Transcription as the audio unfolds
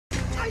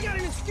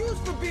excuse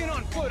for being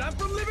on foot. I'm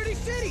from Liberty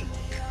City.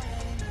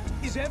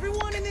 Is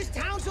everyone in this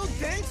town so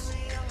dense?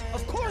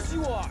 Of course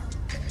you are.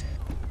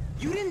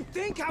 You didn't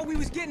think how we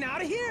was getting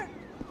out of here?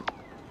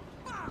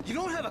 You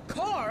don't have a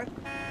car?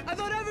 I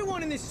thought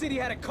everyone in this city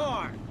had a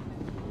car.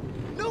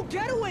 No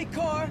getaway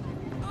car?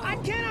 I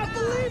cannot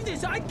believe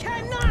this! I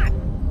cannot!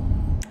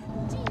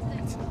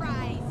 Jesus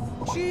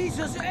Christ!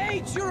 Jesus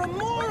H, you're a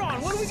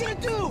moron! What are we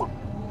gonna do?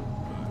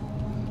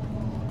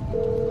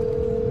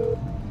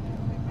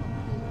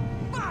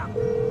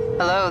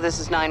 Hello, this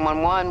is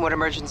 911. What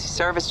emergency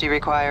service do you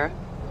require?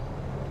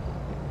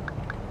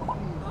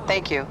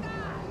 Thank you.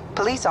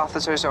 Police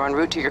officers are en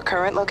route to your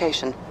current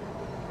location.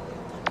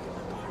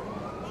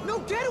 No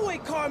getaway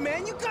car,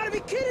 man! You gotta be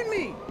kidding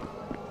me!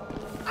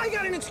 I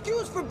got an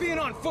excuse for being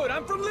on foot.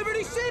 I'm from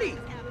Liberty City.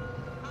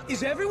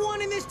 Is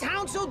everyone in this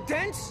town so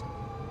dense?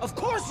 Of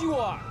course you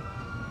are.